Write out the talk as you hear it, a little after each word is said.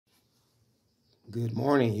Good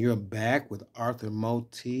morning. You're back with Arthur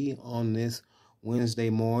Moti on this Wednesday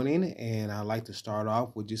morning, and I'd like to start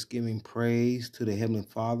off with just giving praise to the Heavenly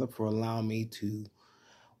Father for allowing me to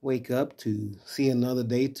wake up to see another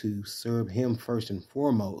day to serve Him first and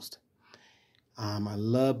foremost. I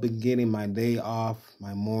love beginning my day off,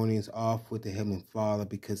 my mornings off with the Heavenly Father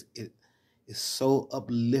because it is so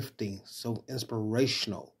uplifting, so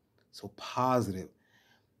inspirational, so positive,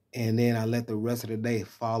 and then I let the rest of the day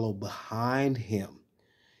follow behind Him.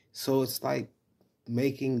 So it's like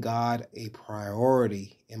making God a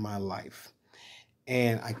priority in my life.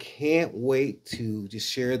 And I can't wait to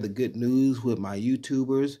just share the good news with my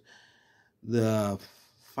YouTubers. The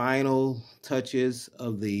final touches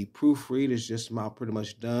of the proofread is just about pretty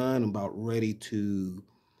much done, about ready to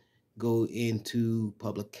go into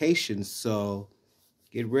publication. So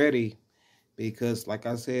get ready because, like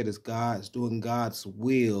I said, it's doing God's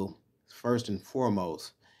will first and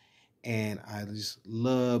foremost. And I just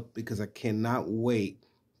love because I cannot wait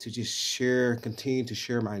to just continue to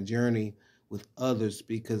share my journey with others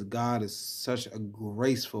because God is such a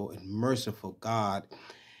graceful and merciful God.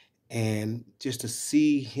 And just to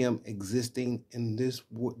see Him existing in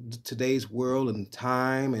today's world and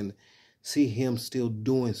time, and see Him still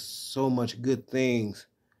doing so much good things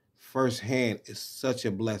firsthand is such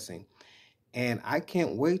a blessing. And I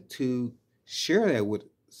can't wait to share that with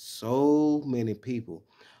so many people.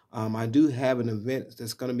 I do have an event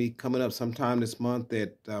that's going to be coming up sometime this month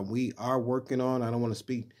that we are working on. I don't want to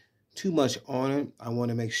speak too much on it. I want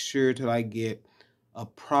to make sure that I get a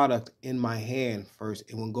product in my hand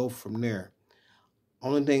first, and we'll go from there.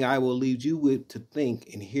 Only thing I will leave you with to think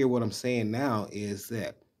and hear what I'm saying now is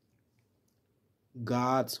that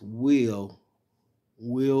God's will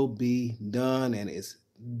be done, and it's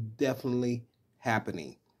definitely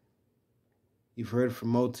happening. You've heard from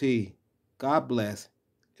Moti. God bless,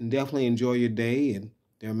 and definitely enjoy your day, and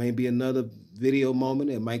there may be another video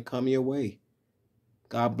moment that might come your way.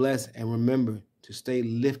 God bless, and remember to stay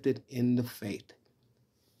lifted in the faith.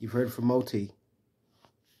 You've heard from Moti.